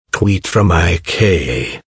tweet from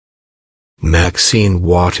IK. Maxine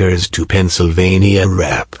Waters to Pennsylvania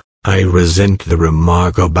Rep. I resent the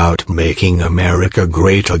remark about making America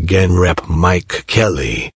great again. Rep. Mike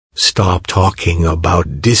Kelly, stop talking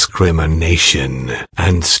about discrimination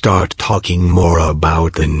and start talking more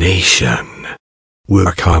about the nation.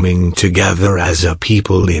 We're coming together as a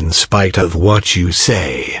people in spite of what you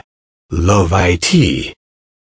say. Love IT.